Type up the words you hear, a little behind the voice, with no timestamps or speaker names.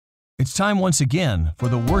It's time once again for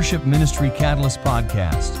the Worship Ministry Catalyst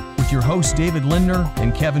podcast with your hosts David Lindner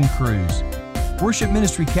and Kevin Cruz. Worship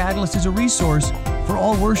Ministry Catalyst is a resource for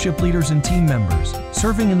all worship leaders and team members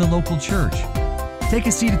serving in the local church. Take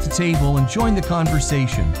a seat at the table and join the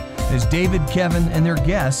conversation as David, Kevin, and their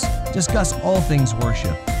guests discuss all things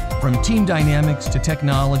worship, from team dynamics to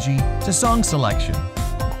technology to song selection.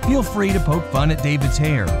 Feel free to poke fun at David's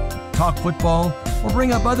hair, talk football, or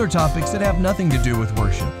bring up other topics that have nothing to do with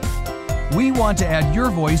worship. We want to add your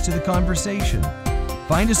voice to the conversation.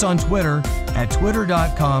 Find us on Twitter at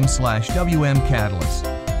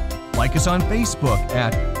twitter.com/WMCatalyst. Like us on Facebook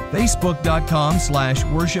at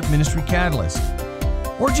facebook.com/Worship Ministry Catalyst.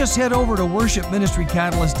 Or just head over to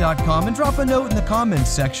worshipministrycatalyst.com and drop a note in the comments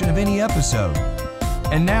section of any episode.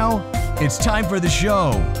 And now, it's time for the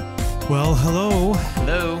show. Well, hello.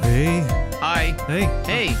 Hello. Hey. Hi. Hey.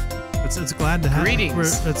 Hey. It's glad to have you.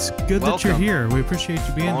 Greetings. It's good that you're here. We appreciate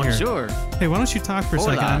you being here. Bonjour. Hey, why don't you talk for a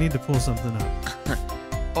second? I need to pull something up.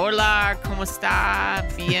 Hola, ¿cómo está?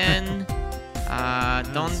 Bien.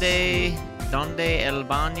 ¿Dónde el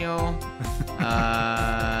baño?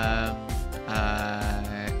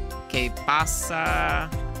 ¿Qué pasa?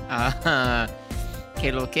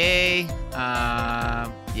 ¿Qué lo que?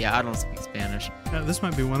 Yeah, I don't speak Spanish. This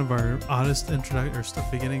might be one of our oddest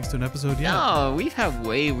beginnings to an episode yet. No, we've had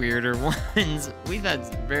way weirder ones. We've had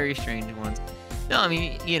very strange ones. No, I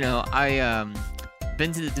mean, I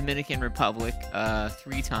been to the Dominican Republic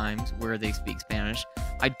 3 times where they speak Spanish.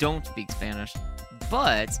 I don't speak Spanish,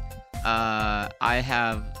 but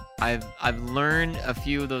I've learned a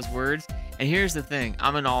few of those words. And here's the thing: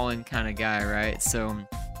 I'm an all-in kind of guy, right? So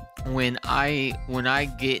when I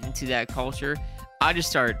get into that culture, I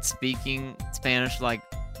just start speaking Spanish like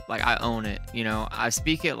I own it. I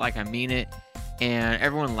speak it like I mean it, and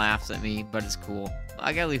everyone laughs at me, but it's cool.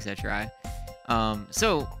 At least I try.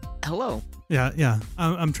 So hello. Yeah.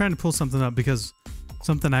 I'm trying to pull something up because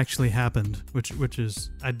something actually happened, which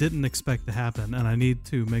is I didn't expect to happen, and I need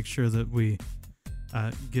to make sure that we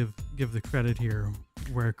give the credit here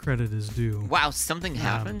where credit is due. Wow, something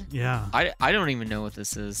happened? Yeah. I don't even know what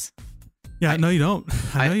this is. Yeah, no, you don't.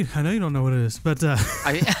 I know you don't know what it is, but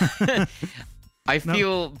I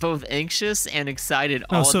feel both anxious and excited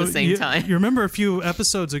all at the same time. You remember a few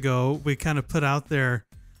episodes ago, we kind of put out there,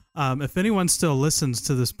 if anyone still listens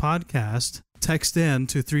to this podcast, text in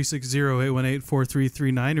to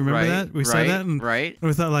 360-818-4339. Remember that? We said that? And right.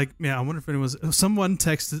 we thought, I wonder if someone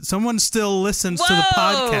still listens to the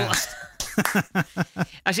podcast.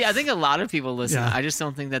 Actually, I think a lot of people listen. Yeah. I just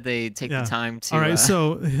don't think that they take the time to. All right,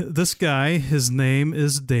 so this guy, his name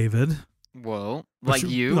is David. Whoa, like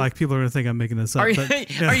you? Like people are going to think I'm making this up. Are you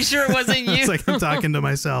sure it wasn't you? It's like I'm talking to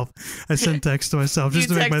myself. I send text to myself just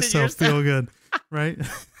to make myself feel good, right?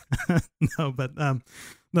 No, but I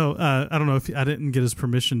don't know if I didn't get his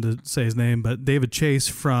permission to say his name, but David Chase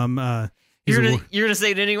from. You're gonna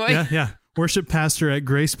say it anyway? Yeah. Worship pastor at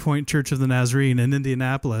Grace Point Church of the Nazarene in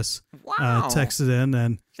Indianapolis. Wow. Texted in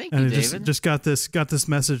and David. just got this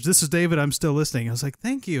message. This is David. I'm still listening. I was like,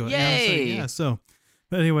 thank you. Yay. And I was like, yeah. So,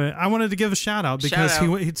 but anyway, I wanted to give a shout out because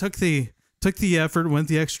he took the effort, went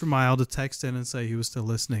the extra mile to text in and say he was still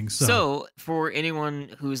listening. So for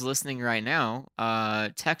anyone who's listening right now,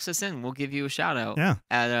 text us in. We'll give you a shout out. Yeah.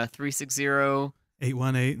 At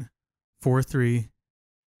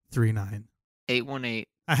 360-818-4339. 818.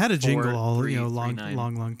 I had a jingle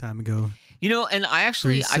long time ago. And I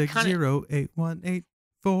actually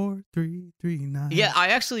 360-818-4339. Yeah, I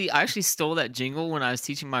actually stole that jingle when I was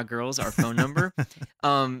teaching my girls our phone number,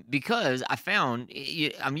 because I found,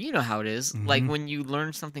 you know how it is. Mm-hmm. Like when you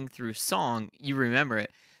learn something through song, you remember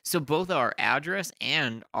it. So both our address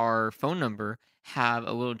and our phone number have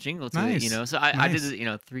a little jingle to it, So I did it,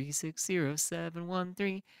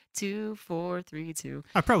 360-713-2432.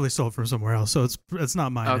 I probably stole it from somewhere else, so it's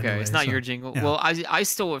not mine. Okay, anyway, it's not your jingle. Yeah. Well, I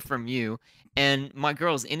stole it from you, and my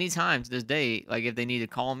girls, anytime to this day, like if they need to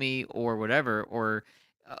call me or whatever, or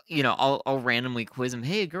I'll randomly quiz them.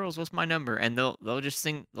 Hey, girls, what's my number? And they'll just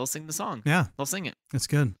sing. They'll sing the song. Yeah, they'll sing it. That's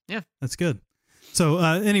good. Yeah, that's good. So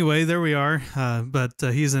anyway, there we are. But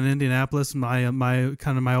he's in Indianapolis,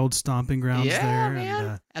 my old stomping grounds there. Man.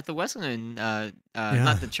 And, at the Wesleyan, not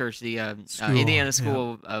the church, the Indiana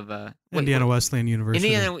School of Indiana Wesleyan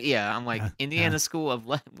University. Indiana School of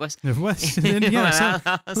West. Something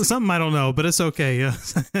I don't know, but it's okay. Yeah.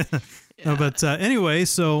 No, but anyway,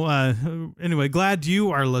 glad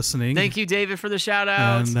you are listening. Thank you, David, for the shout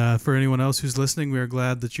out. And for anyone else who's listening, we are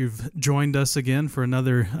glad that you've joined us again for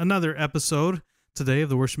another episode today of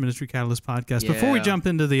the Worship Ministry Catalyst podcast. Yeah. Before we jump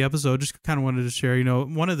into the episode, just kind of wanted to share,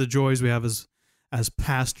 one of the joys we have as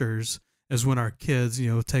pastors is when our kids,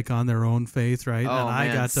 take on their own faith, right? Oh, and I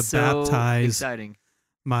man, got to so baptize exciting.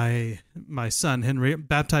 my son Henry.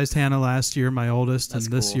 Baptized Hannah last year, my oldest, That's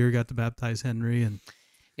and this cool. year got to baptize Henry. And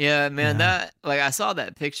Yeah, man, Yeah. that I saw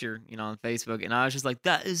that picture, on Facebook, and I was just like,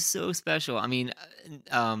 that is so special. I mean,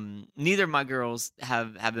 neither of my girls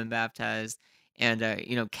have been baptized, and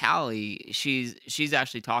Callie, she's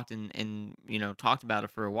actually talked and talked about it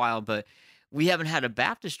for a while, but we haven't had a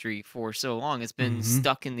baptistry for so long. It's been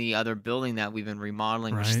stuck in the other building that we've been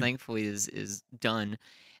remodeling, which Right. thankfully is done.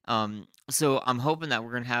 So I'm hoping that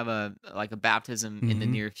we're gonna have a baptism in the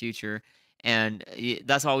near future. And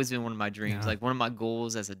that's always been one of my dreams. Yeah. Like one of my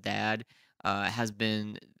goals as a dad has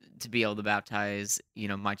been to be able to baptize,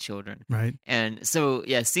 my children. right. And so,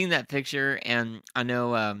 yeah, seeing that picture, and I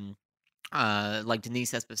know, like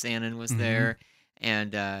Denise Espesanin was there,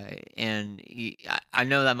 and I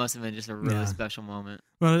know that must have been just a really Yeah. special moment.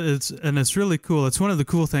 Well, it's really cool. It's one of the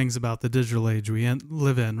cool things about the digital age we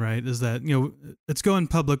live in, right? Is that it's going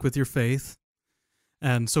public with your faith.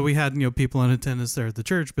 And so we had, people in attendance there at the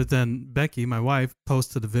church, but then Becky, my wife,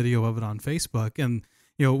 posted a video of it on Facebook, and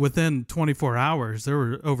within 24 hours there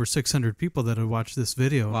were over 600 people that had watched this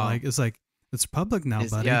video. Wow. It's public now,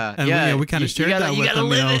 buddy. Yeah, and yeah, we kind you of shared gotta- that you with gotta them.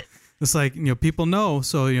 live it. It's like people know.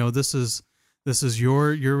 So this is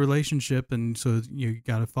your relationship, and so you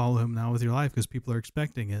got to follow him now with your life because people are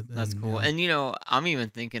expecting it. That's and, cool. And I'm even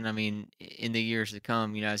thinking, I mean, in the years to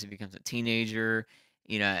come, as he becomes a teenager,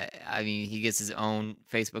 I mean, he gets his own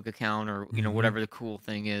Facebook account or whatever the cool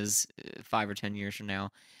thing is 5 or 10 years from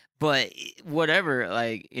now. But whatever,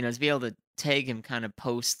 to be able to tag him kind of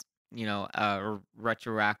post, or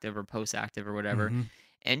retroactive or post active or whatever.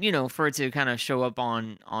 And for it to kind of show up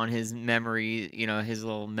on his memory, his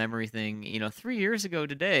little memory thing, 3 years ago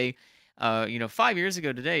today, 5 years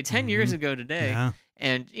ago today, 10 years ago today. Yeah.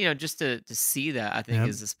 And just to see that, I think Yep.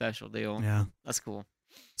 is a special deal. Yeah. That's cool.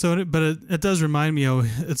 So, it does remind me,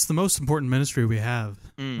 it's the most important ministry we have,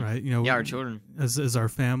 right? Yeah, our children. as our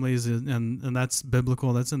families, and that's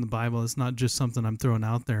biblical. That's in the Bible. It's not just something I'm throwing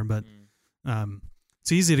out there, but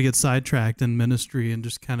it's easy to get sidetracked in ministry and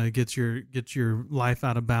just kind of get your life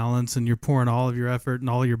out of balance, and you're pouring all of your effort and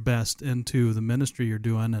all your best into the ministry you're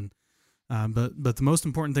doing, and but the most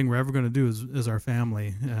important thing we're ever going to do is our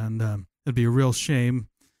family, and it'd be a real shame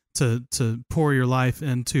to pour your life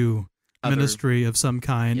into ministry of some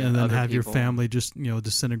kind, and then other have your people. family just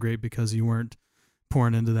disintegrate because you weren't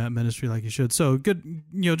pouring into that ministry like you should. So good,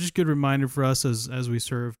 just good reminder for us as we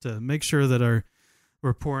serve to make sure that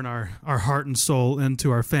we're pouring our heart and soul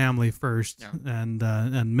into our family first, and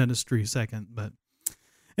ministry second. But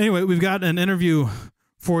anyway, we've got an interview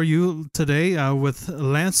for you today with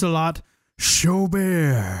Lancelot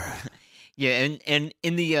Chaubert. Yeah, and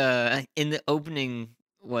in the opening.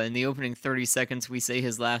 Well, in the opening 30 seconds, we say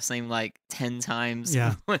his last name like 10 times.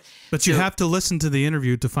 Yeah. But you have to listen to the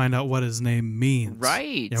interview to find out what his name means.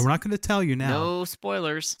 Right. Yeah, we're not going to tell you now. No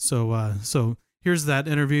spoilers. So here's that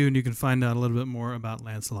interview, and you can find out a little bit more about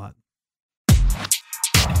Lancelot.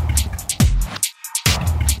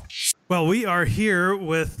 Well, we are here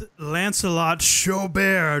with Lancelot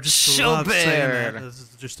Chaubert. Just love saying that. This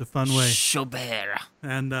is just a fun way. Chaubert.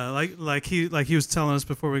 And like he was telling us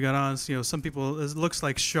before we got on, some people, it looks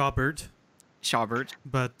like Chaubert,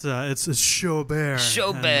 but it's Chaubert.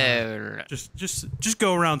 Chaubert. And, just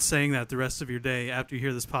go around saying that the rest of your day after you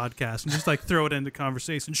hear this podcast, and just throw it into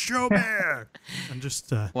conversation, Chaubert, and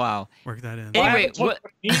just wow, work that in. Anyway, I haven't told you what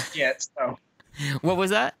it means yet, so. What was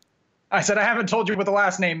that? I said I haven't told you what the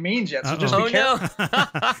last name means yet, so just be careful.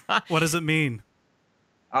 No. What does it mean?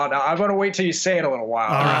 Oh, no, I'm going to wait till you say it a little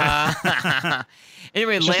while. All right.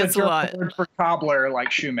 Anyway, It's just Lancelot. a word for cobbler,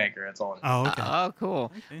 like shoemaker. That's all it is. Oh, okay. Oh,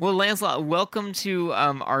 cool. Okay. Well, Lancelot, welcome to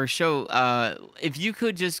our show. If you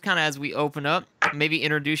could just kind of, as we open up, maybe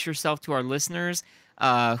introduce yourself to our listeners,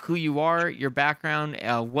 who you are, your background,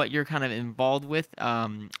 what you're kind of involved with,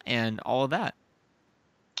 and all of that.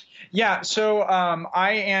 Yeah, so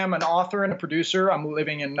I am an author and a producer. I'm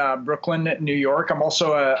living in Brooklyn, New York. I'm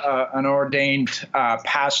also an ordained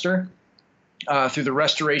pastor through the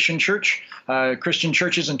Restoration Church, Christian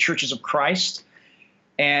Churches and Churches of Christ.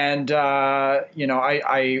 And, I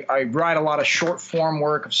write a lot of short form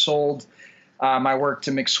work. I've sold my work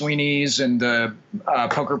to McSweeney's and the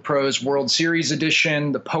Poker Pros World Series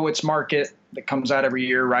edition, the Poets Market that comes out every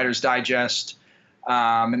year, Writer's Digest.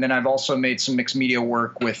 And then I've also made some mixed media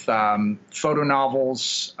work with photo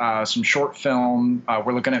novels, some short film.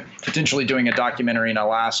 We're looking at potentially doing a documentary in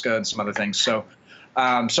Alaska and some other things. So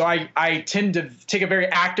So I tend to take a very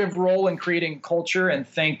active role in creating culture and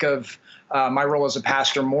think of my role as a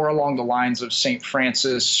pastor more along the lines of St.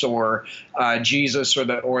 Francis or Jesus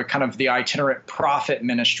or kind of the itinerant prophet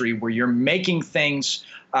ministry, where you're making things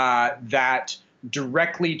that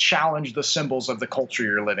directly challenge the symbols of the culture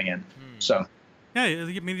you're living in. So. Yeah,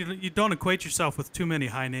 I mean, you don't equate yourself with too many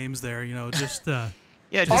high names there, just... Yeah.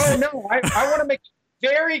 Oh, no, I want to make it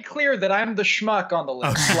very clear that I'm the schmuck on the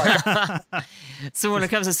list. So when it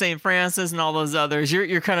comes to St. Francis and all those others,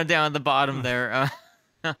 you're kind of down at the bottom there.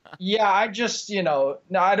 Yeah, I just, no,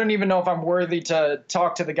 I don't even know if I'm worthy to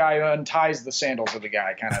talk to the guy who unties the sandals of the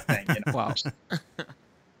guy kind of thing. Wow.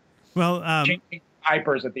 Well, changing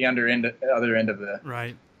diapers at the other end of the...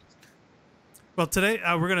 Right. Well, today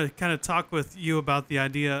we're going to kind of talk with you about the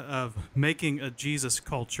idea of making a Jesus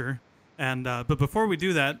culture. And but before we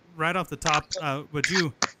do that, right off the top, would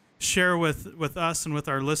you share with us and with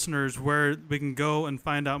our listeners where we can go and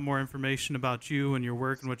find out more information about you and your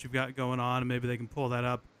work and what you've got going on, and maybe they can pull that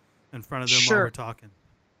up in front of them while we're talking?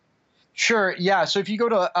 Sure, yeah. So if you go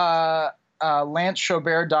to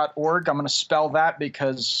lanceschaubert.org, I'm going to spell that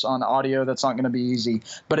because on audio that's not going to be easy.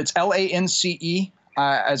 But it's LANCE,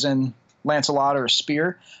 as in Lancelot or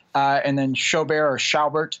Spear, and then Schaubert or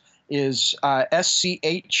Schaubert is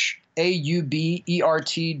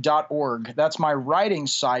SCHAUBERT.org. That's my writing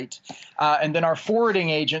site. And then our forwarding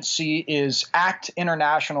agency is ACT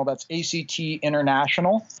International. That's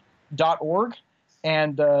ACTinternational.org.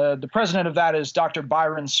 And the president of that is Dr.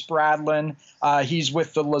 Byron Spradlin. He's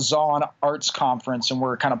with the Lausanne Arts Conference, and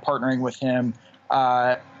we're kind of partnering with him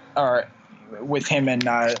in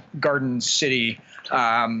Garden City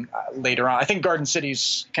later on. I think Garden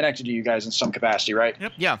City's connected to you guys in some capacity, right?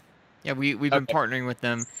 Yep. Yeah, we've been partnering with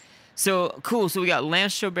them. So cool. So we got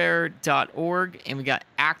lanceschaubert.org and we got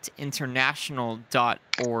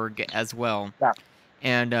actinternational.org as well. Yeah.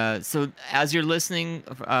 And so as you're listening,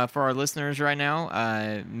 for our listeners right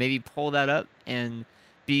now, maybe pull that up and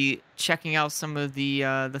be checking out some of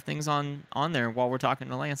the things on there while we're talking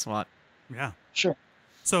to Lancelot. Yeah. Sure.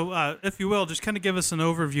 So if you will, just kind of give us an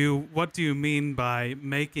overview. What do you mean by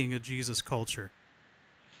making a Jesus culture?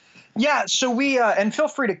 Yeah, so we and feel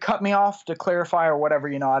free to cut me off to clarify or whatever.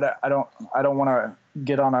 I don't want to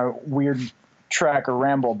get on a weird track or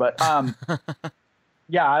ramble, but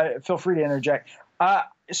yeah, feel free to interject.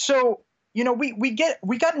 So we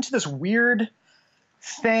got into this weird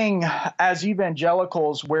thing as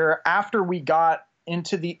evangelicals where after we got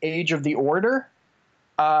into the age of the orator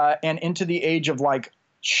and into the age of like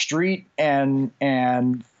street and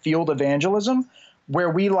field evangelism, where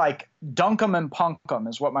we like dunk them and punk them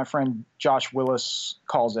is what my friend Josh Willis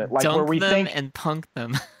calls it. Like dunk where we them think and punk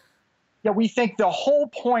them. Yeah, we think the whole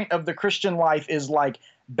point of the Christian life is like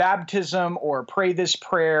baptism or pray this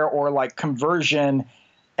prayer or like conversion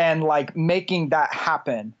and like making that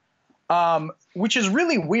happen, which is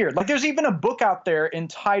really weird. Like there's even a book out there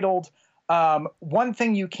entitled One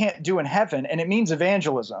Thing You Can't Do in Heaven, and it means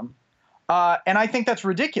evangelism. And I think that's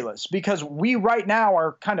ridiculous because we right now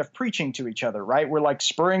are kind of preaching to each other, right? We're like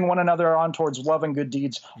spurring one another on towards love and good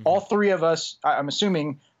deeds. Mm-hmm. All three of us, I'm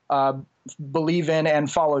assuming, believe in and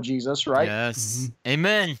follow Jesus, right? Yes. Mm-hmm.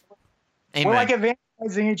 Amen. We're like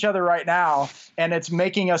evangelizing each other right now, and it's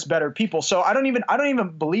making us better people. So I don't even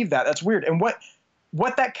believe that. That's weird. And what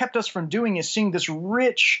that kept us from doing is seeing this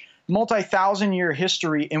rich multi-thousand-year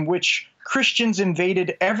history in which Christians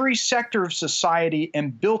invaded every sector of society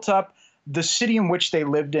and built up the city in which they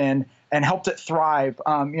lived in and helped it thrive.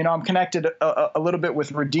 I'm connected a little bit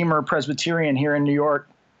with Redeemer Presbyterian here in New York.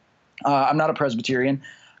 I'm not a Presbyterian,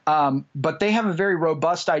 but they have a very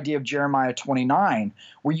robust idea of Jeremiah 29,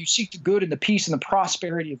 where you seek the good and the peace and the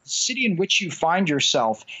prosperity of the city in which you find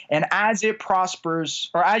yourself. And as it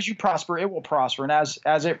prospers, or as you prosper, it will prosper. And as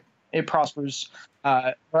it prospers,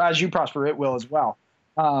 or as you prosper, it will as well.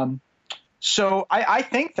 So I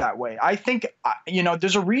think that way. I think,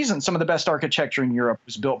 there's a reason some of the best architecture in Europe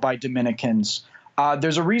was built by Dominicans.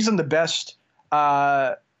 There's a reason the best,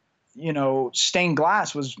 stained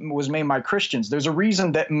glass was made by Christians. There's a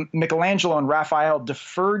reason that Michelangelo and Raphael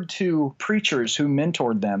deferred to preachers who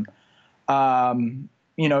mentored them.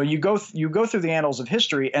 You go through the annals of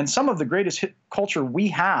history, and some of the greatest culture we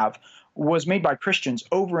have was made by Christians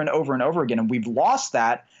over and over and over again. And we've lost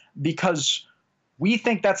that because we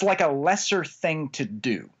think that's like a lesser thing to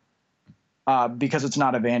do because it's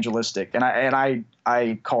not evangelistic. And I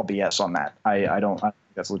call BS on that. I don't think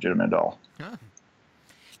that's legitimate at all. Huh.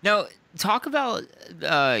 Now, talk about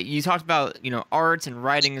you talked about art and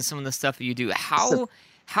writing and some of the stuff that you do. How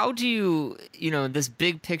do you this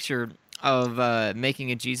big picture of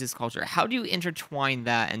making a Jesus culture, how do you intertwine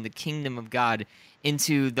that and the kingdom of God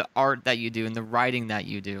into the art that you do and the writing that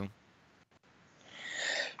you do?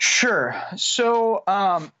 Sure. So,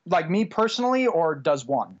 like me personally, or does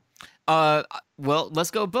one? Well,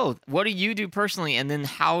 let's go both. What do you do personally, and then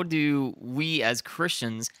how do we as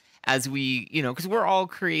Christians, as we, because we're all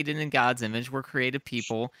created in God's image, we're creative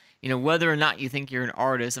people, whether or not you think you're an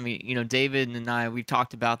artist. I mean, David and I, we've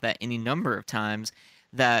talked about that any number of times,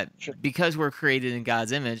 that Sure. because we're created in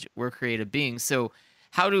God's image, we're creative beings. So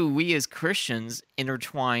how do we as Christians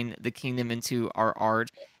intertwine the kingdom into our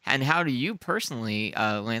art? And how do you personally,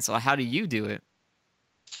 Lancelot, how do you do it?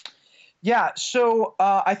 Yeah, so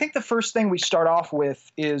I think the first thing we start off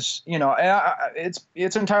with is,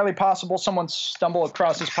 it's entirely possible someone stumble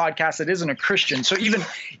across this podcast that isn't a Christian. So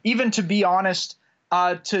even to be honest,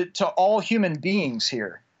 to all human beings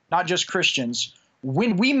here, not just Christians,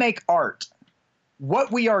 when we make art,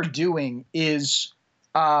 what we are doing is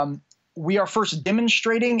we are first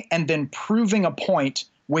demonstrating and then proving a point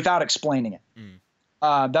without explaining it.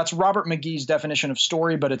 That's Robert McGee's definition of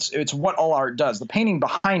story, but it's what all art does. The painting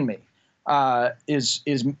behind me is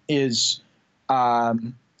it's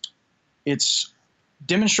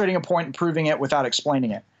demonstrating a point and proving it without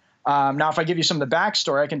explaining it. Now, if I give you some of the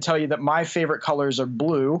backstory, I can tell you that my favorite colors are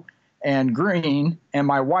blue and green, and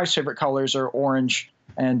my wife's favorite colors are orange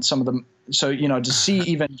and some of them. So, to see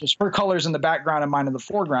even just her colors in the background and mine in the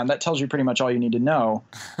foreground, that tells you pretty much all you need to know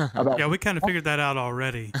about. Yeah, we kind of figured that out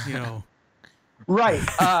already, Right.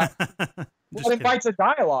 Well, it invites a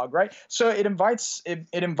dialogue, right? So it invites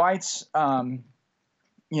it's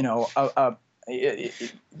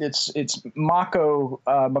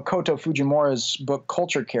Makoto Fujimura's book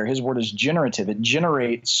Culture Care. His word is generative. It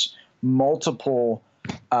generates multiple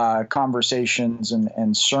conversations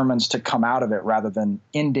and sermons to come out of it rather than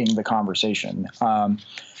ending the conversation.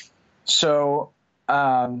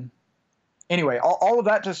 Anyway, all of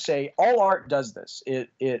that to say, all art does this.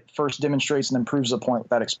 It first demonstrates and then proves the point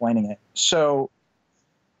without explaining it. So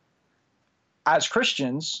as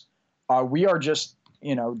Christians, we are just,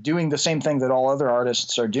 doing the same thing that all other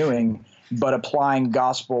artists are doing, but applying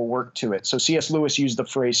gospel work to it. So C.S. Lewis used the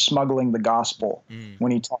phrase smuggling the gospel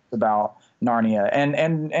when he talked about Narnia. And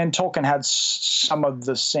Tolkien had some of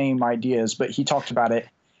the same ideas, but he talked about it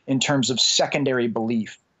in terms of secondary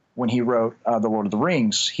belief. When he wrote The Lord of the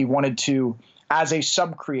Rings, he wanted to, as a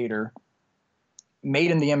sub-creator,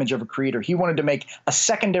 made in the image of a creator, he wanted to make a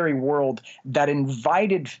secondary world that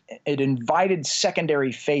invited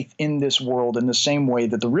secondary faith in this world in the same way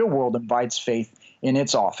that the real world invites faith in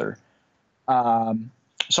its author.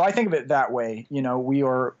 So I think of it that way. We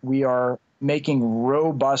are making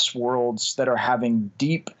robust worlds that are having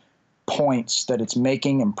deep points that it's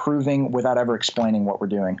making and proving without ever explaining what we're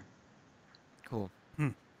doing. Cool.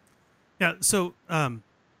 Yeah, so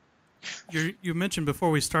you mentioned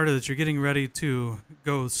before we started that you're getting ready to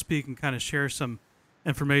go speak and kind of share some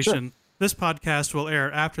information. Sure. This podcast will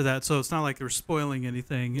air after that, so it's not like we're spoiling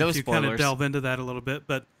anything. No if you spoilers. kind of delve into that a little bit,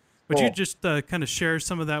 but would you just kind of share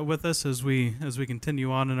some of that with us as we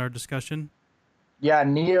continue on in our discussion? Yeah,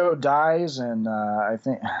 Neo dies, and I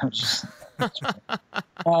think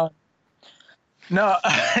no,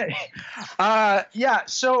 yeah.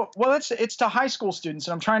 So, well, it's to high school students,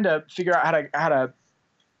 and I'm trying to figure out how to,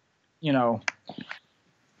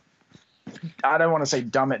 I don't want to say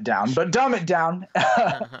dumb it down, but dumb it down.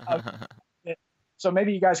 So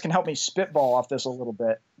maybe you guys can help me spitball off this a little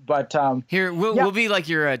bit. But here we'll be like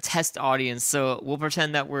your test audience, so we'll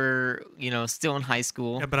pretend that we're still in high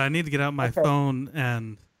school. Yeah, but I need to get out my phone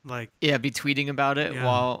and be tweeting about it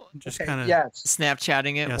while just kind of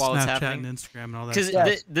Snapchatting it while it's happening. And Instagram and all that.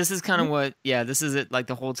 Because this is kind of what this is it like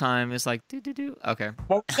the whole time. It's like do. Okay.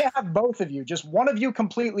 Well, we can't have both of you. Just one of you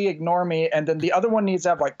completely ignore me, and then the other one needs to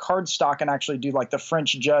have like card stock and actually do like the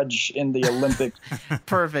French judge in the Olympics.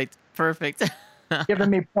 Perfect. Giving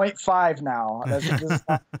me 0.5 now. This is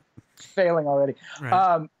not failing already.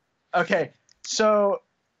 Right. Okay. So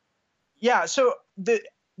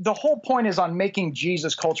the whole point is on making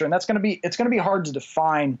Jesus culture, and it's going to be hard to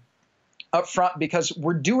define up front because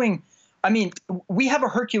we have a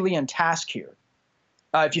Herculean task here.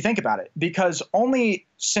 If you think about it, because only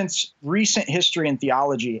since recent history and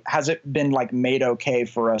theology has it been made okay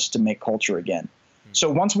for us to make culture again. So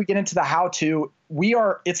once we get into the how-to,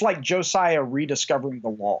 it's like Josiah rediscovering the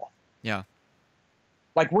law. Yeah.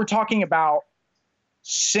 We're talking about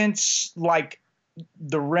since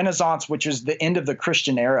the Renaissance, which is the end of the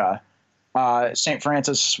Christian era, St.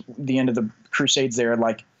 Francis, the end of the Crusades there,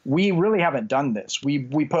 we really haven't done this. We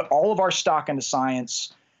put all of our stock into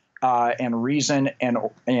science. and reason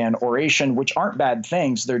and oration, which aren't bad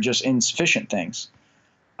things. They're just insufficient things.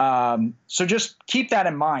 So just keep that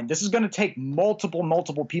in mind. This is going to take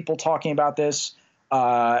multiple people talking about this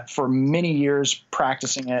for many years,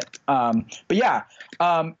 practicing it. But yeah,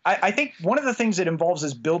 I think one of the things it involves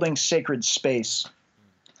is building sacred space.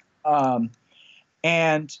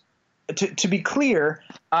 And to be clear,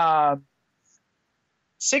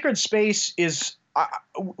 sacred space is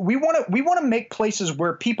we want to make places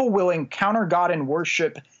where people will encounter God in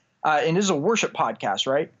worship. And this is a worship podcast,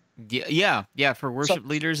 right? Yeah, for worship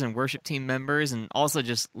leaders and worship team members, and also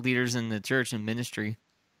just leaders in the church and ministry.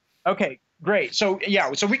 Okay, great. So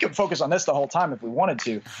we could focus on this the whole time if we wanted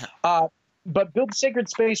to. But build sacred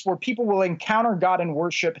space where people will encounter God in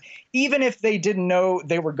worship, even if they didn't know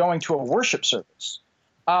they were going to a worship service.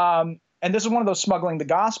 And this is one of those smuggling the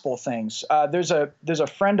gospel things. There's a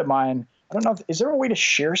friend of mine. I don't know. Is there a way to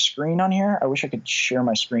share screen on here? I wish I could share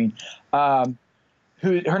my screen.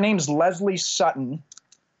 Her name's Leslie Sutton,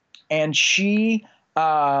 and she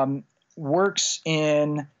works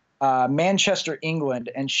in Manchester, England,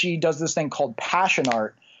 and she does this thing called Passion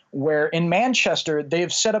Art, where in Manchester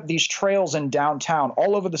they've set up these trails in downtown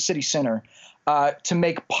all over the city center to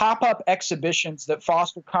make pop-up exhibitions that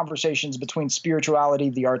foster conversations between spirituality,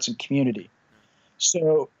 the arts, and community.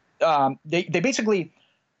 So they basically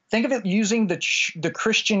think of it using the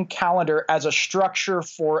Christian calendar as a structure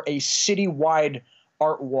for a citywide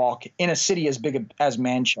art walk in a city as big as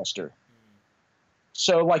Manchester.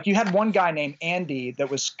 So like you had one guy named Andy that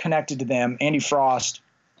was connected to them, Andy Frost,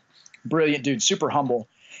 brilliant dude, super humble.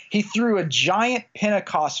 He threw a giant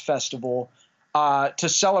Pentecost festival to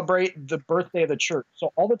celebrate the birthday of the church.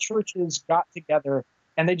 So all the churches got together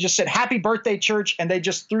and they just said, "Happy birthday, church." And they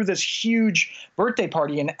just threw this huge birthday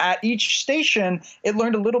party. And at each station, it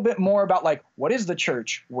learned a little bit more about like, what is the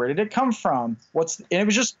church? Where did it come from? And it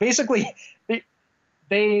was just basically,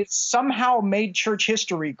 they somehow made church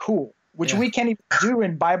history cool, which we can't even do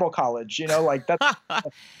in Bible college, like that's.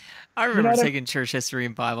 I remember taking church history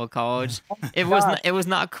in Bible college. It was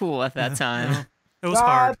not cool at that time. It was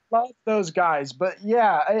hard. I love those guys, but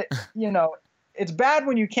yeah, it's bad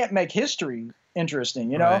when you can't make history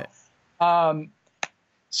interesting, Right.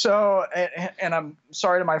 So, and I'm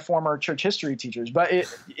sorry to my former church history teachers, but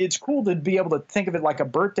it's cool to be able to think of it like a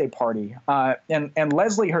birthday party. And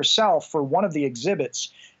Leslie herself, for one of the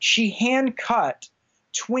exhibits, she hand cut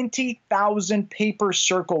 20,000 paper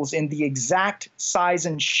circles in the exact size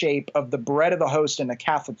and shape of the bread of the host in the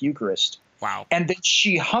Catholic Eucharist. Wow. And then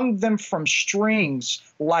she hung them from strings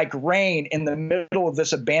like rain in the middle of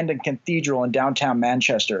this abandoned cathedral in downtown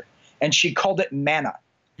Manchester. And she called it manna.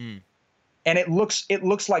 Mm. And it looks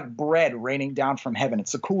like bread raining down from heaven.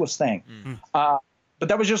 It's the coolest thing. Mm. But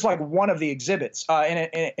that was just like one of the exhibits.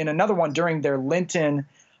 In another one during their Lenten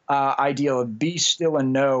idea of be still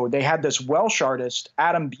and know, they had this Welsh artist,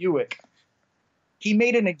 Adam Buick. He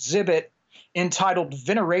made an exhibit entitled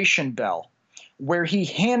Veneration Bell, where he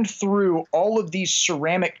hand threw all of these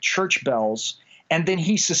ceramic church bells, and then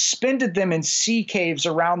he suspended them in sea caves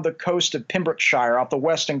around the coast of Pembrokeshire, off the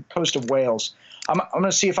western coast of Wales. I'm going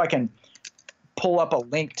to see if I can pull up a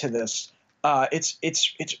link to this.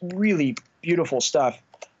 It's really beautiful stuff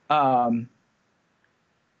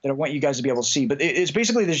that I want you guys to be able to see. But it's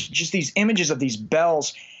basically there's just these images of these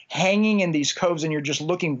bells hanging in these coves, and you're just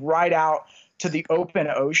looking right out to the open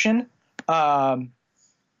ocean. Here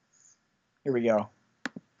we go.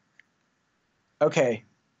 Okay.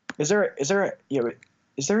 There's a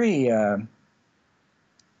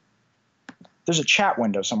chat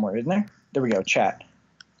window somewhere, isn't there? There we go. Chat.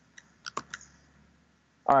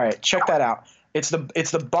 All right. Check that out. It's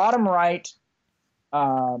the bottom right.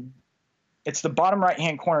 It's the bottom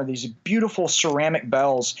right-hand corner. These beautiful ceramic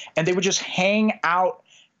bells, and they would just hang out,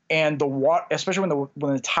 and the water, especially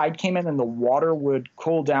when the tide came in and the water would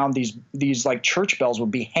cool down, these like church bells would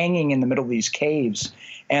be hanging in the middle of these caves,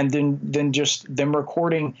 and then just them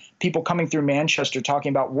recording people coming through Manchester talking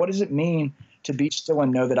about what does it mean to be still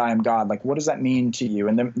and know that I am God? Like, what does that mean to you?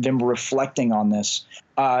 And them reflecting on this.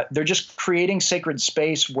 They're just creating sacred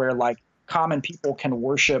space where like common people can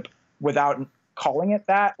worship without calling it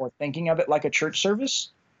that or thinking of it like a church service.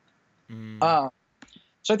 So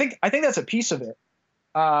I think that's a piece of it.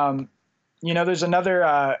 There's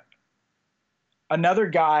another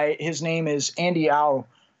guy. His name is Andy Au.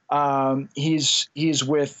 He's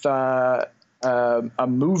with a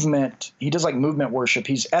movement. He does like movement worship.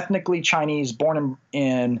 He's ethnically Chinese, born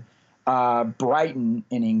in Brighton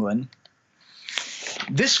in England.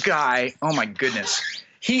 This guy, oh my goodness,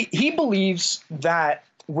 he believes that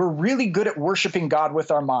we're really good at worshiping God with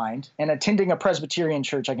our mind, and attending a Presbyterian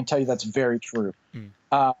church, I can tell you that's very true.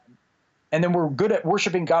 And then we're good at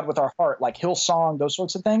worshiping God with our heart, like Hillsong, those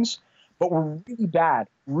sorts of things. But we're really bad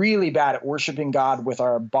at worshiping God with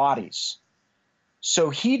our bodies. So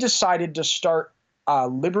he decided to start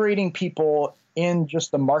liberating people in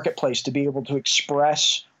just the marketplace to be able to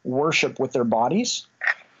express worship with their bodies.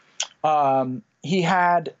 He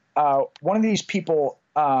had one of these people,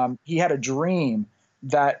 he had a dream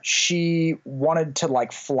that she wanted to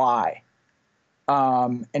like fly.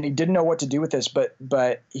 And he didn't know what to do with this,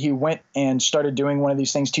 but he went and started doing one of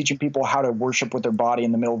these things, teaching people how to worship with their body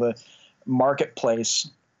in the middle of the marketplace.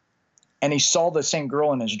 And he saw the same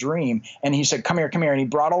girl in his dream, and he said, come here. And he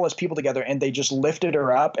brought all his people together, and they just lifted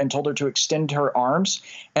her up and told her to extend her arms.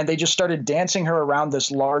 And they just started dancing her around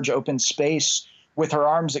this large open space with her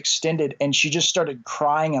arms extended. And she just started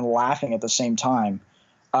crying and laughing at the same time,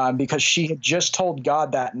 because she had just told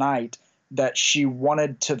God that night that she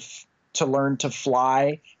wanted to learn to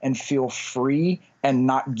fly and feel free and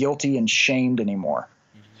not guilty and shamed anymore.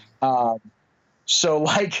 So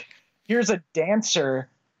like, here's a dancer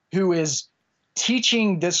who is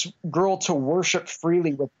teaching this girl to worship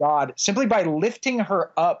freely with God simply by lifting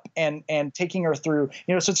her up and taking her through,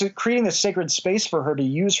 so it's creating this sacred space for her to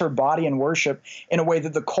use her body and worship in a way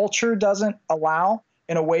that the culture doesn't allow,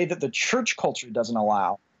 in a way that the church culture doesn't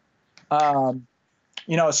allow. A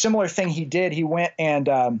similar thing he did, he went and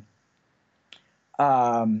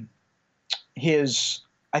I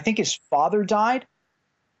think his father died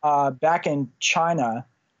back in China,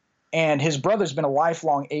 and his brother's been a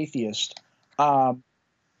lifelong atheist.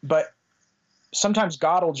 But sometimes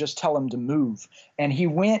God will just tell him to move. And he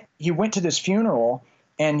went to this funeral,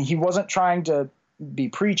 and he wasn't trying to be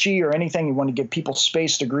preachy or anything. He wanted to give people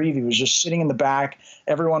space to grieve. He was just sitting in the back.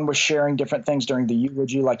 Everyone was sharing different things during the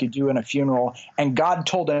eulogy like you do in a funeral. And God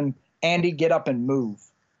told him, Andy, get up and move.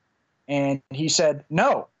 And he said,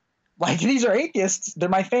 no, like, these are atheists. They're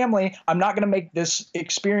my family. I'm not going to make this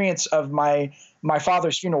experience of my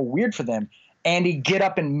father's funeral weird for them. Andy, get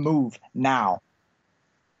up and move now.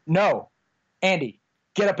 No, Andy,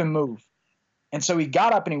 get up and move. And so he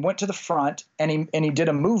got up and he went to the front, and he did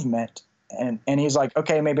a movement, and he's like,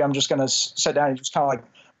 okay, maybe I'm just going to sit down. He just kind of like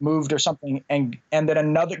moved or something. And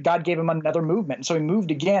then God gave him another movement. And so he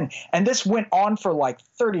moved again. And this went on for like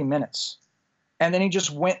 30 minutes. And then he just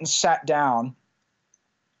went and sat down,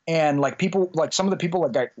 and some of the people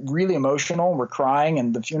got really emotional and were crying,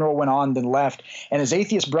 and the funeral went on, then left. And his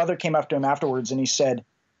atheist brother came up to him afterwards, and he said,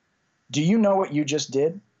 do you know what you just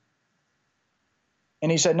did?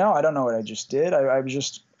 And he said, no, I don't know what I just did. I was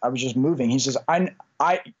just moving. He says,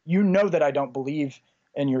 you know that I don't believe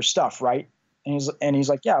in your stuff, right? And he's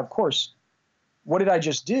like, yeah, of course. What did I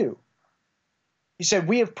just do? He said,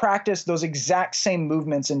 we have practiced those exact same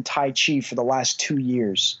movements in Tai Chi for the last 2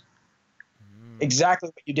 years. Exactly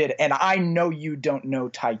what you did. And I know you don't know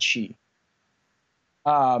Tai Chi.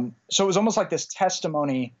 So it was almost like this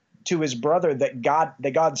testimony to his brother that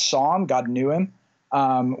God saw him, God knew him,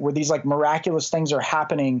 where these like miraculous things are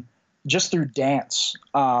happening just through dance,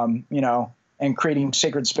 and creating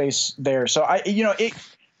sacred space there. So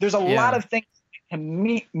there's a lot of things it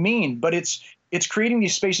can mean, but it's creating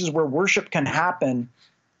these spaces where worship can happen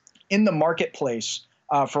in the marketplace,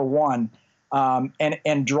 for one,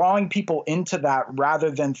 and drawing people into that rather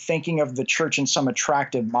than thinking of the church in some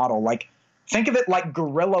attractive model. Like, think of it like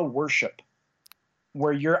guerrilla worship,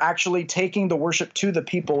 where you're actually taking the worship to the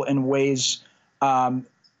people in ways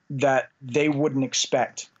that they wouldn't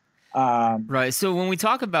expect. Right. So when we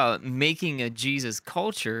talk about making a Jesus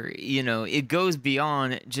culture, it goes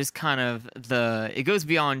beyond just it goes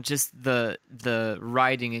beyond just the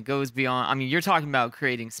writing. It goes beyond, you're talking about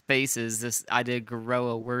creating spaces, this idea of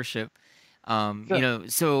guerrilla worship. Sure.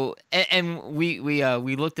 So, and we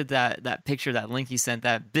looked at that picture, that link you sent,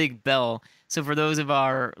 that big bell. So for those of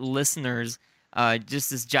our listeners, just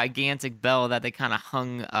this gigantic bell that they kind of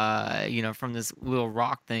hung, from this little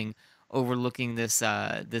rock thing overlooking this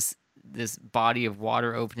body of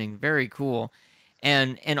water opening. Very cool.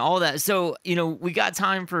 And all that. So, we got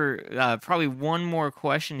time for probably one more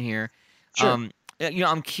question here. Sure.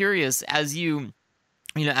 I'm curious, as you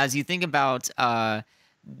think about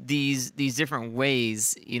these different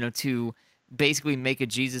ways, to basically make a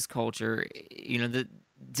Jesus culture, the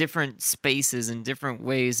different spaces and different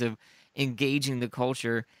ways of engaging the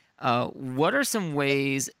culture. What are some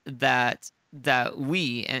ways that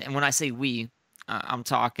we, and when I say we, I'm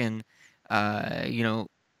talking,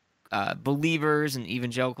 believers and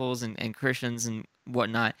evangelicals and Christians and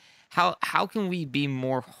whatnot. How can we be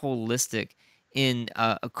more holistic in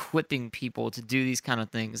equipping people to do these kind of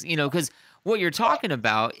things? Because what you're talking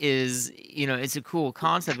about is, it's a cool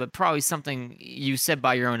concept, but probably something you said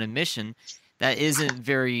by your own admission that isn't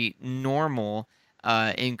very normal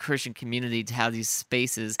in Christian community to have these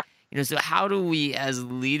spaces. So how do we as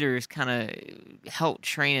leaders kind of help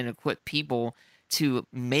train and equip people to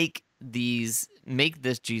make this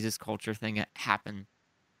Jesus culture thing happen?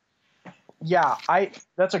 Yeah,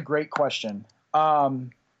 that's a great question.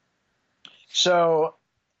 So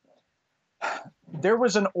there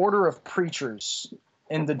was an order of preachers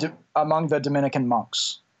among the Dominican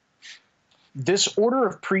monks. This order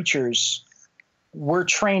of preachers were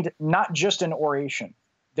trained not just in oration.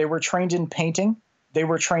 They were trained in painting. They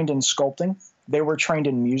were trained in sculpting. They were trained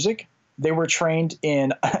in music. They were trained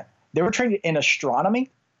in astronomy.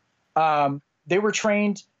 They were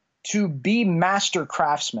trained to be master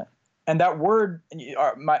craftsmen. And that word,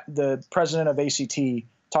 the president of ACT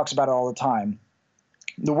talks about it all the time.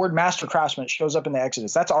 The word master craftsman shows up in the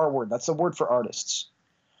Exodus. That's our word. That's the word for artists.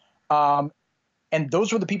 And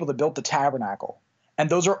those were the people that built the tabernacle. And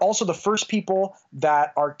those are also the first people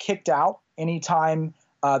that are kicked out anytime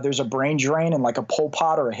there's a brain drain in like a Pol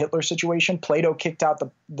Pot or a Hitler situation. Plato kicked out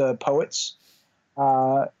the poets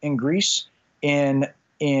in Greece.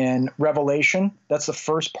 In Revelation, that's the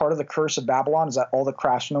first part of the curse of Babylon, is that all the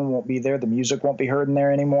craftsmen won't be there. The music won't be heard in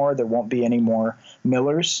there anymore. There won't be any more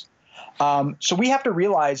millers. So we have to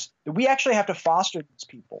realize that we actually have to foster these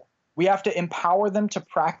people. We have to empower them to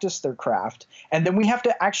practice their craft. And then we have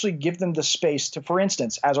to actually give them the space to, for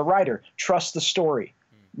instance, as a writer, trust the story,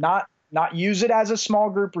 not use it as a small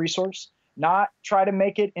group resource, not try to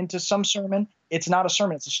make it into some sermon. It's not a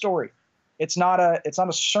sermon. It's a story. It's not a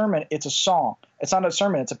sermon. It's a song. It's not a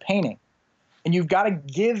sermon. It's a painting. And you've got to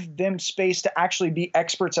give them space to actually be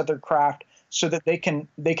experts at their craft so that they can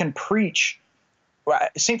preach.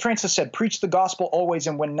 St. Francis said, preach the gospel always,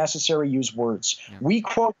 and when necessary, use words. Yeah. We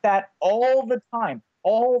quote that all the time,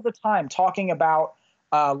 talking about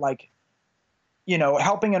helping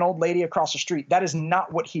an old lady across the street. That is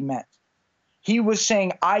not what he meant. He was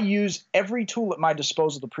saying, I use every tool at my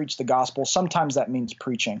disposal to preach the gospel. Sometimes that means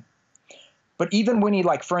preaching. But even when he,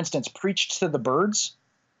 for instance, preached to the birds,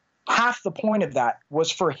 half the point of that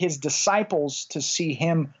was for his disciples to see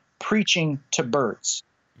him preaching to birds.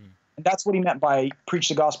 And that's what he meant by preach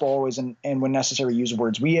the gospel always and when necessary, use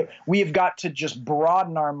words. We have got to just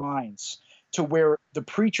broaden our minds to where the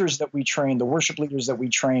preachers that we train, the worship leaders that we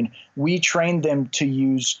train them to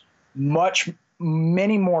use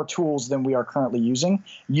many more tools than we are currently using,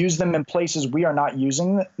 use them in places we are not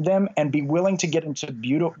using them, and be willing to get into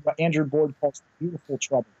what Andrew Boyd calls beautiful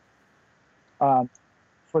trouble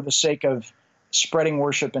for the sake of spreading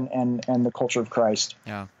worship and the culture of Christ.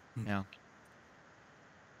 Yeah.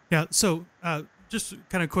 So just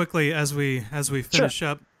kind of quickly as we finish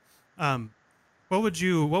up, what would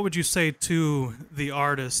you say to the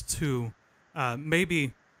artists who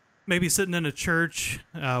maybe sitting in a church,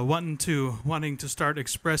 wanting to start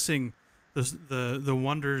expressing the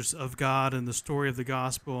wonders of God and the story of the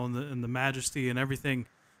gospel and the majesty and everything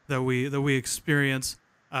that we experience,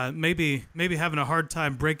 maybe having a hard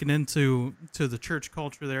time breaking into the church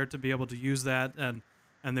culture there to be able to use that,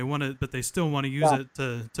 and they want to, but they still want to use it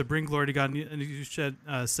to bring glory to God. And you said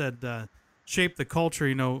shape the culture.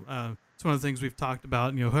 It's one of the things we've talked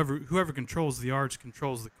about. Whoever controls the arts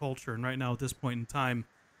controls the culture, and right now at this point in time,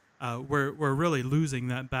 we're really losing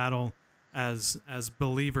that battle as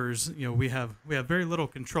believers. We have very little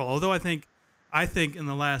control. Although I think in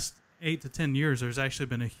the last 8 to 10 years, there's actually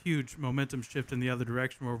been a huge momentum shift in the other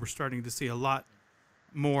direction, where we're starting to see a lot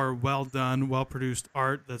more well done, well produced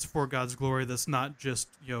art that's for God's glory. That's not just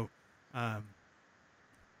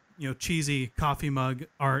cheesy coffee mug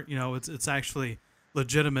art. It's actually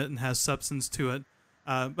legitimate and has substance to it.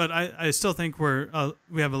 But I still think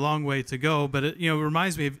we have a long way to go. But it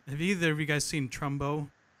reminds me. Have either of you guys seen Trumbo?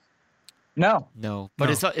 No. But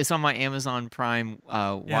it's on my Amazon Prime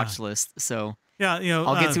watch list. So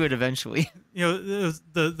I'll get to it eventually.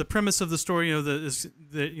 The premise of the story.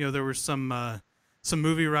 There were some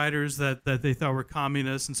movie writers that they thought were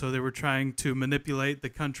communists, and so they were trying to manipulate the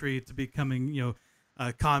country to becoming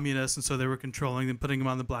communist, and so they were controlling them, putting them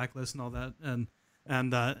on the blacklist and all that. And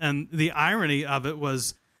the irony of it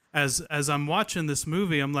was, as I'm watching this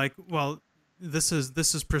movie, I'm like, well, this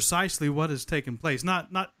is precisely what has taken place.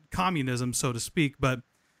 Not communism, so to speak, but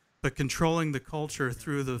controlling the culture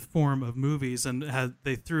through the form of movies. And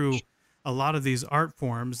through a lot of these art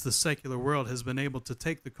forms, the secular world has been able to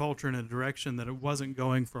take the culture in a direction that it wasn't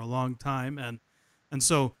going for a long time. And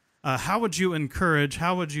so how would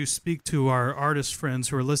you speak to our artist friends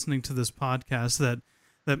who are listening to this podcast that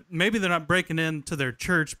maybe they're not breaking into their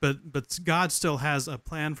church, but God still has a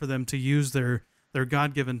plan for them to use their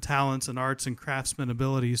God-given talents and arts and craftsman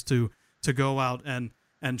abilities to go out and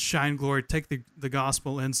and shine glory, take the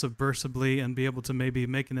gospel in subversively, and be able to maybe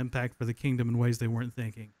make an impact for the kingdom in ways they weren't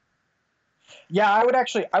thinking? Yeah, I would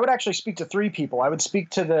actually speak to three people. I would speak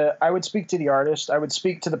to the artist. I would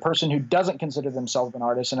speak to the person who doesn't consider themselves an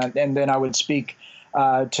artist, and then I would speak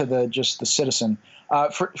to the citizen.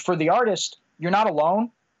 For the artist, you're not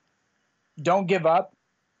alone. Don't give up.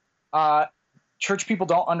 Church people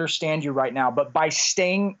don't understand you right now, but by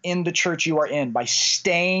staying in the church you are in, by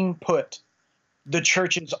staying put, the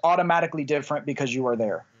church is automatically different because you are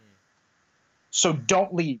there. So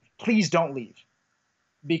don't leave. Please don't leave,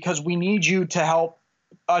 because we need you to help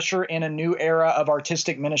usher in a new era of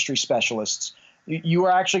artistic ministry specialists. You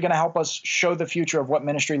are actually going to help us show the future of what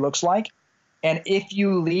ministry looks like. And if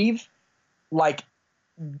you leave, like,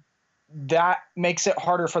 that makes it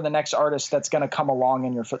harder for the next artist that's going to come along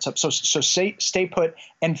in your footsteps. So stay put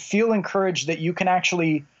and feel encouraged that you can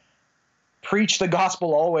actually preach the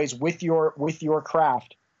gospel always with your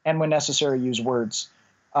craft, and when necessary, use words.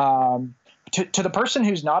 To the person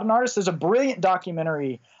who's not an artist, there's a brilliant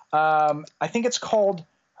documentary. I think it's called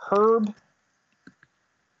Herb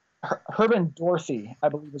and Dorothy, I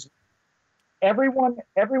believe is. Everyone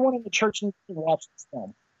in the church needs to watch this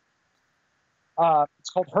film. It's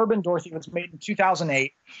called Herb and Dorothy. It was made in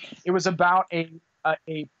 2008. It was about a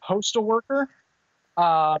postal worker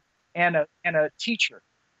and a teacher.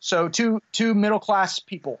 So two middle class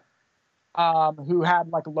people who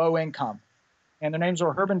had like low income, and their names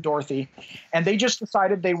were Herb and Dorothy, and they just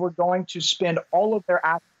decided they were going to spend all of their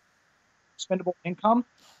expendable income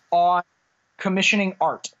on commissioning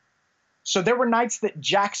art. So there were nights that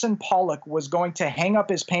Jackson Pollock was going to hang up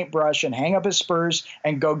his paintbrush and hang up his spurs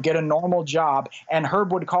and go get a normal job. And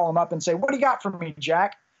Herb would call him up and say, "What do you got for me,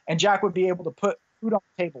 Jack?" And Jack would be able to put food on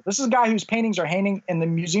the table. This is a guy whose paintings are hanging in the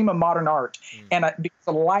Museum of Modern Art. And because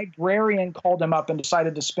a librarian called him up and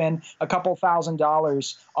decided to spend a couple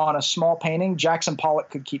 $1,000s on a small painting, Jackson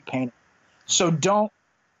Pollock could keep painting. So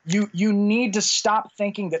you need to stop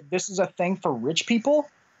thinking that this is a thing for rich people,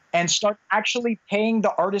 and start actually paying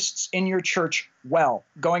the artists in your church well.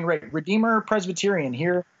 Going rate. Redeemer Presbyterian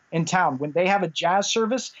here in town, when they have a jazz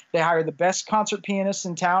service, they hire the best concert pianists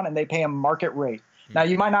in town and they pay them market rate. Now,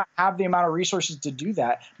 you might not have the amount of resources to do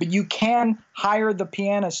that, but you can hire the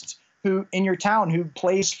pianist who in your town who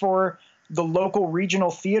plays for the local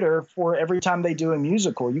regional theater for every time they do a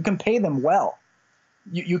musical. You can pay them well.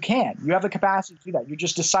 You can. You have the capacity to do that. You're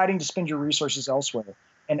just deciding to spend your resources elsewhere.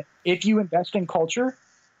 And if you invest in culture,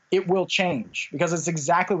 it will change, because it's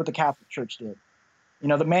exactly what the Catholic Church did. You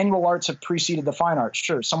know, the manual arts have preceded the fine arts.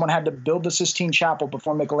 Sure, someone had to build the Sistine Chapel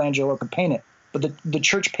before Michelangelo could paint it, but the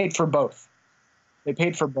church paid for both. They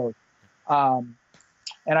paid for both. And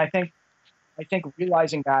I think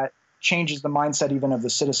realizing that changes the mindset even of the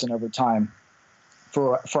citizen over time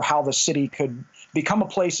for how the city could become a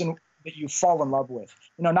place that you fall in love with.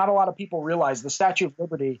 You know, not a lot of people realize the Statue of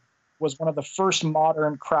Liberty was one of the first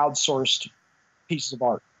modern crowdsourced pieces of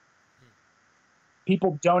art.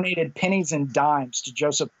 People donated pennies and dimes to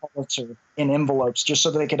Joseph Pulitzer in envelopes just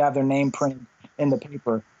so they could have their name printed in the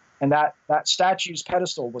paper. And that statue's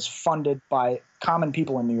pedestal was funded by common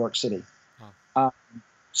people in New York City.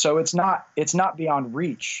 So it's not beyond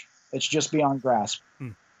reach. It's just beyond grasp.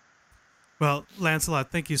 Well,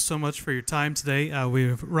 Lancelot, thank you so much for your time today.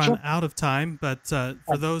 We've run out of time, but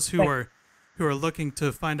for those who are looking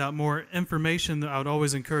to find out more information, I would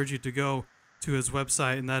always encourage you to go to his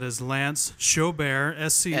website, and that is Lance Schaubert,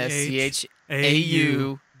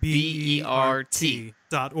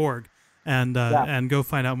 SCHAUBERT.org, and go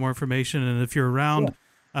find out more information. And if you're around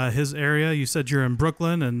his area, you said you're in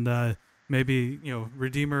Brooklyn, and maybe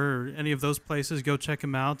Redeemer or any of those places, go check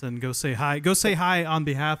him out and go say hi. Go say hi on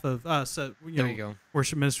behalf of us at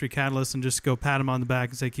Worship Ministry Catalyst, and just go pat him on the back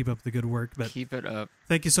and say keep up the good work. But keep it up.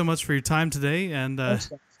 Thank you so much for your time today, and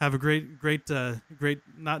have a great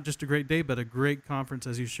not just a great day, but a great conference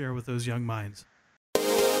as you share with those young minds.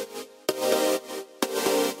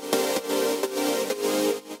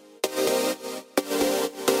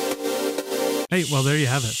 Hey, well, there you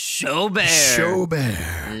have it. Schaubert.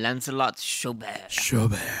 Lancelot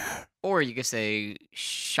Schaubert. Or you could say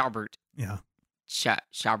Schaubert. Yeah.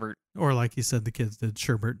 Schaubert. Or like you said, the kids did,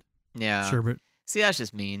 Sherbert. Yeah. Sherbert. See, that's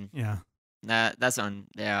just mean. Yeah. That's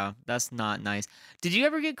not nice. Did you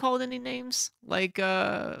ever get called any names? Like,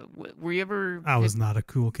 were you ever? I was not a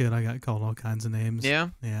cool kid. I got called all kinds of names. Yeah.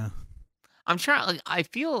 Yeah. I'm trying. Like, I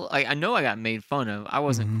feel like I know I got made fun of. I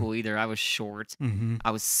wasn't cool either. I was short. I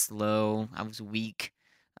was slow. I was weak.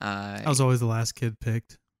 I was always the last kid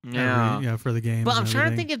picked. Yeah. For the game. But I'm trying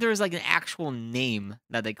to think if there was like an actual name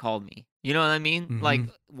that they called me. You know what I mean? Like,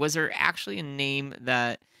 was there actually a name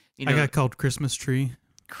that I got called Christmas Tree.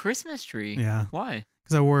 Christmas tree. Yeah. Why?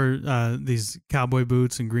 Because I wore these cowboy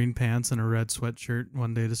boots and green pants and a red sweatshirt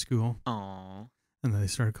one day to school. Oh. And then they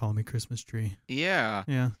started calling me Christmas tree. Yeah.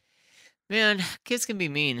 Yeah. Man, kids can be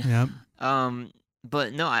mean. Yep.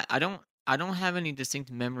 But no, I don't have any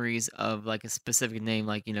distinct memories of like a specific name,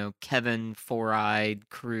 like, Kevin Four-Eyed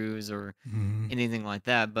Cruz or anything like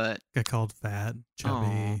that. But Got called fat,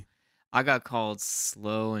 chubby. I got called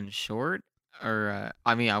slow and short, or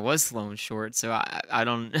I was slow and short, so I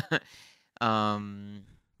don't. But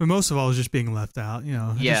most of all, I was just being left out.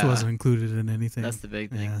 I just wasn't included in anything. That's the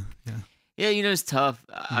big thing. Yeah. Yeah, it's tough.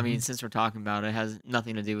 I mean, since we're talking about it, it has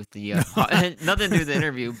nothing to do with the nothing to do with the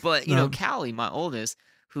interview. But Callie, my oldest,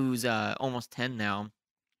 who's almost 10 now.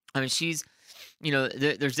 I mean, she's,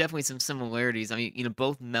 there's definitely some similarities. I mean,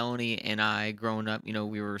 both Melanie and I, growing up,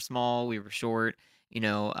 we were small, we were short. Kind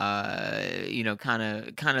of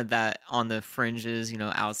that on the fringes,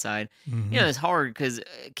 outside. It's hard because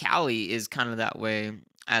Callie is kind of that way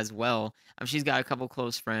as well. She's got a couple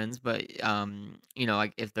close friends, but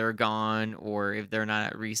like if they're gone or if they're not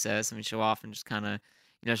at recess, I mean, she'll often just kind of,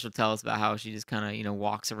 she'll tell us about how she just kind of,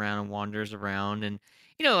 walks around and wanders around, and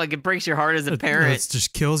like it breaks your heart as a parent. It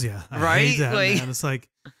just kills you, right? Hate that, man. It's like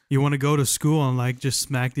you want to go to school and like just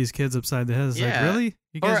smack these kids upside the head. It's like, really?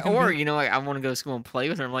 You guys or like I want to go to school and play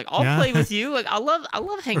with her. I'm like, I'll play with you. Like I love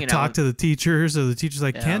hanging out. Talk to the teachers, or the teacher's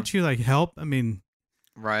like, can't you like help? I mean.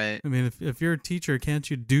 Right. I mean, if you're a teacher, can't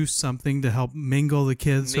you do something to help mingle the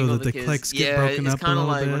kids so that the cliques get broken up a little bit? Yeah, it's kind of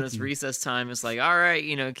like when it's recess time, it's like, all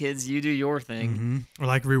right, kids, you do your thing. Or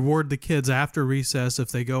like reward the kids after recess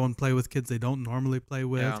if they go and play with kids they don't normally play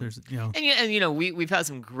with. Yeah. And we've had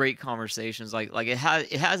some great conversations. Like it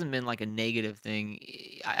hasn't been like a negative thing.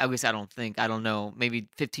 I guess I don't know. Maybe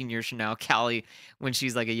 15 years from now, Callie, when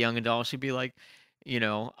she's like a young adult, she'd be like,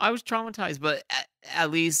 I was traumatized, but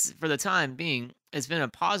at least for the time being, it's been a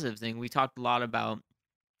positive thing. We talked a lot about,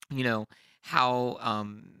 how,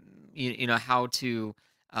 how to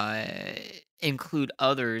include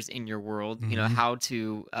others in your world, how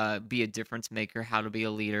to be a difference maker, how to be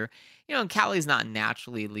a leader. And Callie's not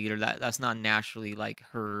naturally a leader. That's not naturally like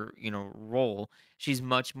her, role. She's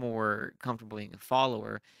much more comfortable being a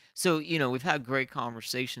follower. So, we've had great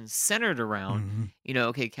conversations centered around,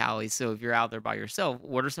 okay, Callie, so if you're out there by yourself,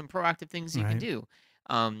 what are some proactive things you can do?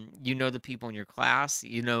 The people in your class,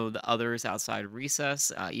 the others outside of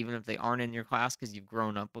recess, even if they aren't in your class because you've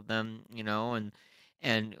grown up with them,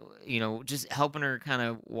 and just helping her kind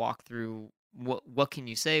of walk through what can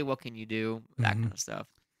you say, what can you do, that kind of stuff.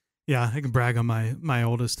 Yeah, I can brag on my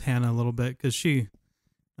oldest Hannah a little bit because she,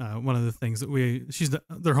 one of the things that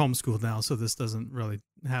they're homeschooled now, so this doesn't really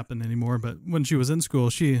happen anymore. But when she was in school,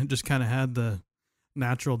 she just kind of had the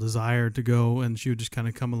natural desire to go, and she would just kind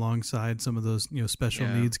of come alongside some of those special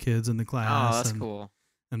needs kids in the class. Oh, that's cool.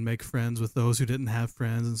 And make friends with those who didn't have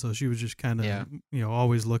friends, and so she was just kind of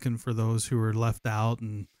always looking for those who were left out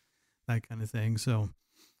and that kind of thing. So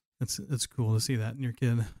it's cool to see that in your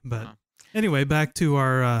kid. But anyway, back to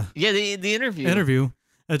our the interview.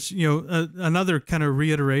 It's another kind of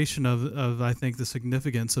reiteration of I think the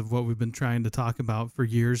significance of what we've been trying to talk about for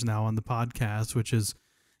years now on the podcast, which is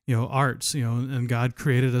arts, and God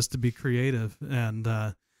created us to be creative. And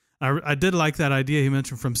I did like that idea he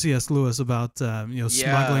mentioned from C.S. Lewis about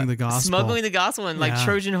smuggling the gospel and like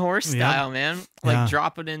Trojan horse style, man. Like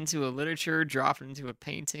drop it into a literature, drop it into a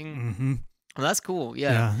painting. Well, that's cool.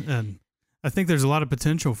 Yeah. And I think there's a lot of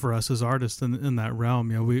potential for us as artists in that realm.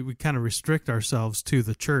 We kind of restrict ourselves to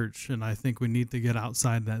the church, and I think we need to get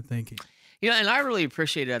outside that thinking. And I really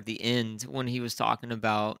appreciated at the end when he was talking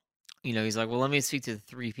about, he's like, well, let me speak to the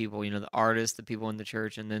three people, the artists, the people in the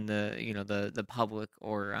church, and then the public.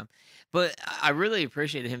 But I really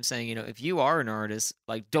appreciated him saying, if you are an artist,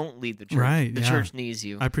 like, don't leave the church. Right, the church needs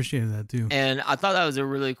you. I appreciated that too. And I thought that was a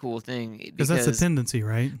really cool thing because that's a tendency,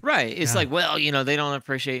 right? Right. It's like, well, they don't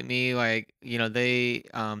appreciate me. Like, they,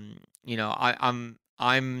 I'm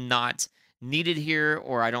not needed here,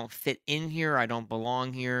 or I don't fit in here. I don't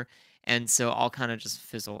belong here. And so I'll kind of just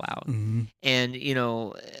fizzle out.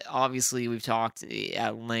 And, obviously we've talked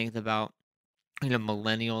at length about,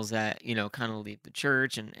 millennials that, kind of leave the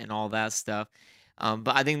church and all that stuff.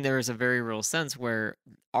 But I think there's a very real sense where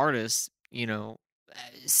artists,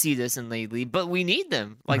 see this and they leave, but we need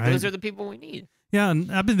them. Like those are the people we need. Yeah.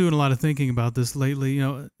 And I've been doing a lot of thinking about this lately,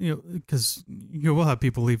 because, we'll have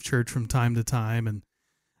people leave church from time to time, and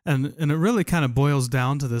it really kind of boils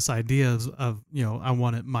down to this idea of I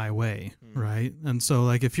want it my way, right? And so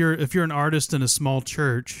like if you're an artist in a small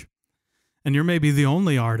church, and you're maybe the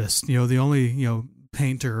only artist, the only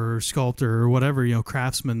painter or sculptor or whatever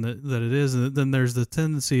craftsman that it is, then there's the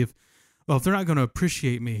tendency of, well, if they're not going to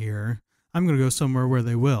appreciate me here, I'm going to go somewhere where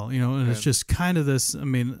they will, and it's just kind of this,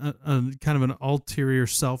 kind of an ulterior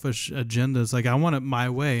selfish agenda. It's like, I want it my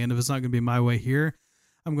way. And if it's not going to be my way here,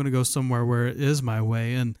 I'm going to go somewhere where it is my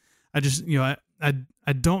way. And I just, I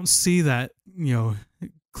don't see that,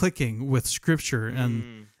 clicking with Scripture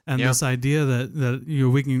and this idea that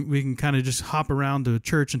we can kind of just hop around to a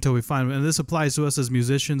church until we find, and this applies to us as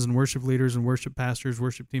musicians and worship leaders and worship pastors,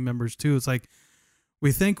 worship team members too. It's like,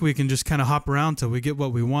 we think we can just kind of hop around till we get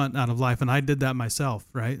what we want out of life. And I did that myself,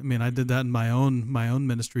 right? I did that in my own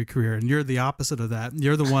ministry career. And you're the opposite of that.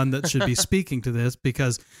 You're the one that should be speaking to this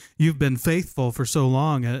because you've been faithful for so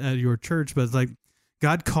long at your church. But it's like,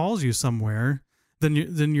 God calls you somewhere,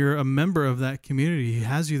 then you're a member of that community. He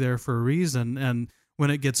has you there for a reason. And when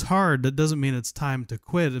it gets hard, that doesn't mean it's time to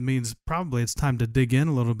quit. It means probably it's time to dig in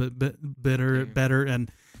a little bit better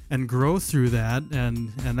and grow through that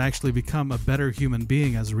and actually become a better human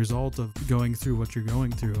being as a result of going through what you're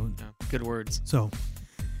going through. Good words. So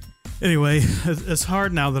anyway, it's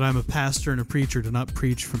hard now that I'm a pastor and a preacher to not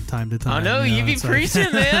preach from time to time. Oh, no, you be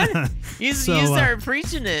preaching, man. You start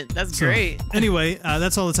preaching it. That's great. Anyway,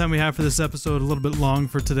 that's all the time we have for this episode. A little bit long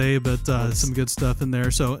for today, but some good stuff in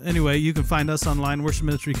there. So anyway, you can find us online,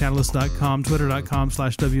 worshipministrycatalyst.com,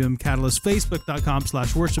 twitter.com/WMCatalyst,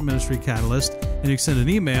 facebook.com/worshipministrycatalyst, and you can send an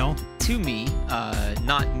email to me,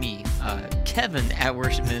 not me, Kevin at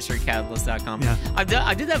worshipministrycatalyst.com. Yeah.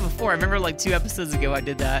 I did that before. I remember like 2 episodes ago I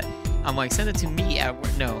did that. I'm like, send it to me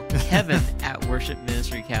Kevin at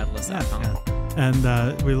worshipministrycatalyst.com. Yeah.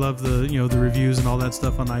 And we love the the reviews and all that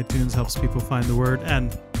stuff on iTunes. Helps people find the word.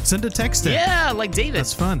 And send a text in. Yeah, like David.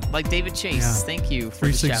 That's fun. Like David Chase. Yeah. Thank you for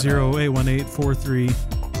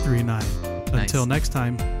 360-818-4339. Nice. Until next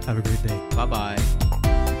time, have a great day. Bye-bye.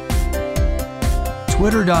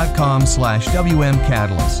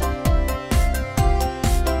 Twitter.com/WMCatalyst.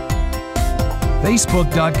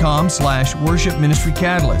 Facebook.com/Worship Ministry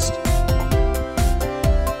Catalyst.